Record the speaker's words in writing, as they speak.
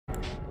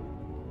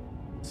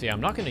See,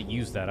 I'm not going to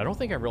use that. I don't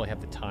think I really have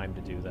the time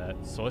to do that.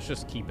 So let's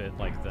just keep it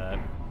like that.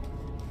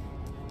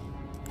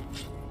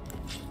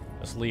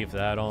 Let's leave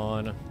that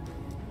on.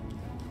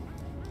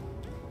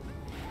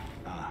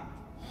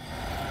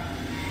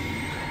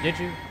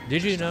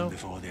 Did you know?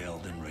 Before the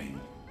Elden Ring,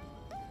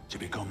 to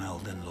become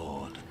Elden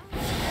Lord.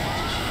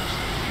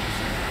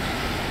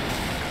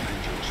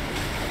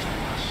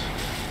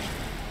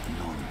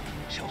 None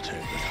shall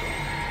take the throne.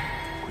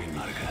 Queen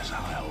Marika has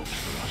high hopes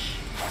for us.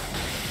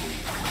 We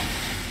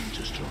continue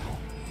to struggle.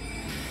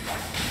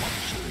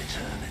 To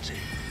eternity.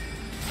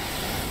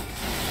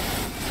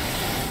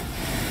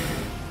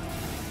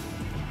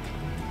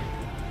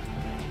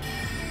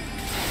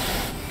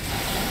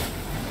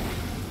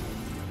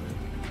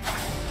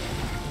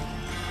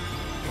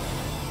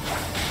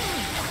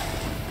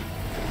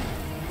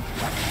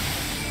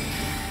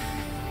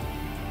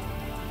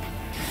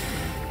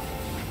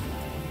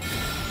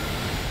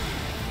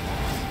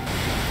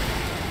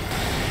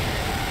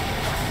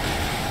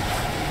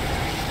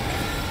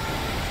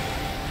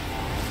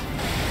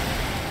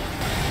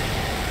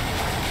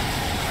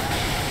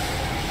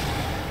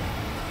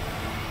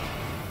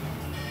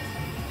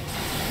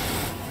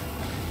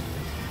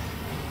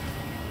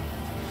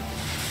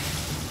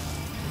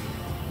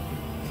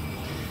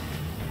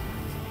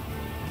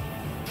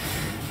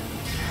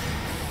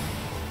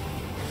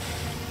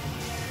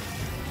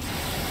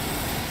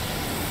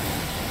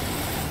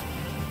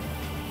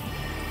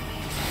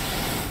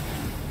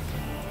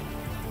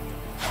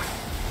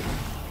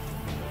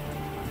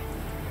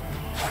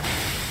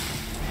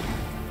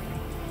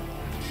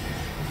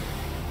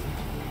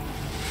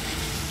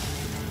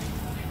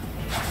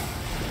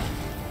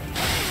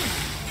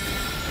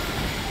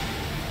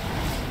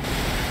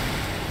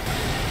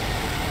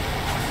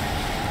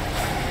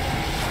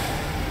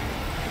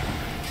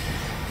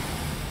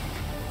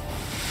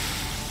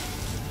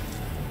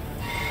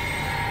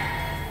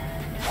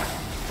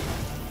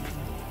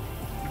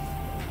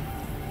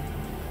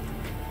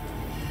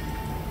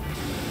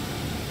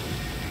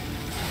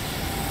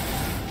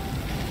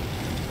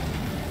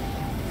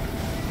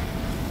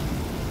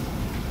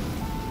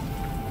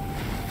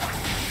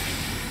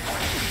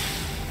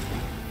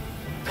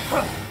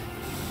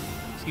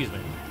 Excuse me.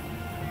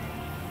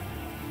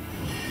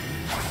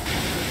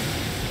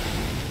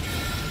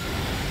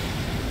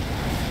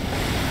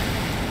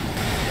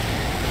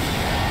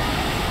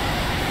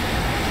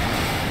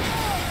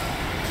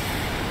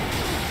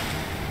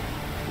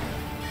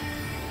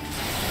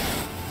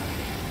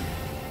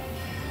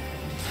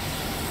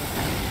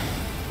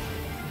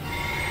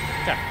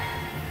 Okay.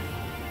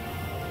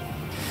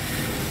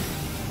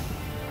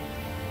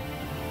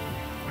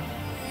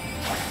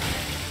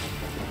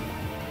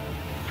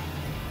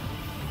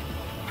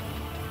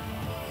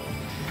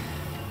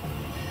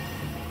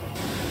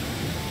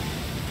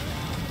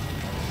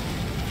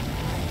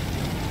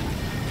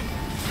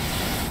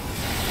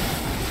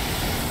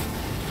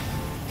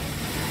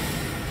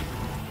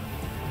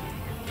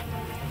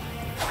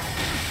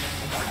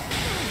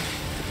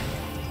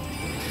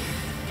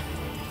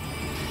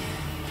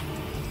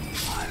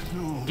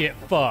 Get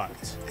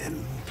fucked.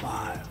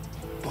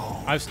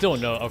 I still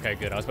know. Okay,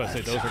 good. I was about to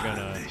say those are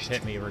gonna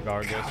hit me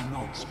regardless.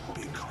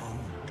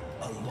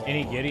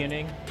 Any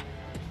Gideoning?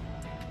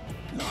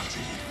 Not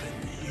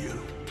even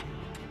you.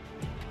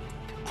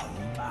 A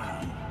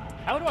man.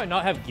 How do I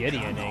not have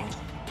Gideoning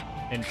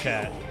in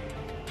chat?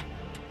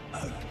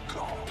 A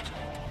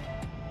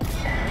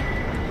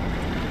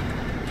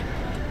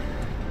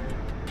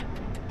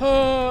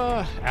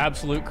god.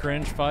 Absolute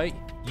cringe fight.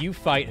 You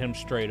fight him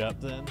straight up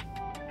then.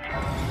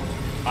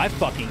 I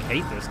fucking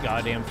hate this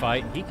goddamn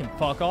fight. He can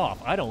fuck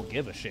off. I don't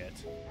give a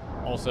shit.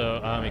 Also,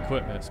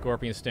 equipment.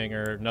 Scorpion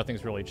Stinger.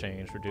 Nothing's really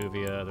changed. For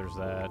Duvia, there's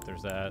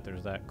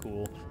that.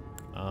 Cool.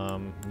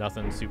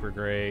 Nothing super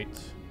great.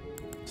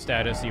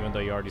 Status, even though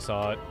you already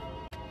saw it.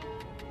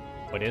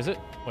 What is it?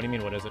 What do you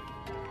mean, what is it?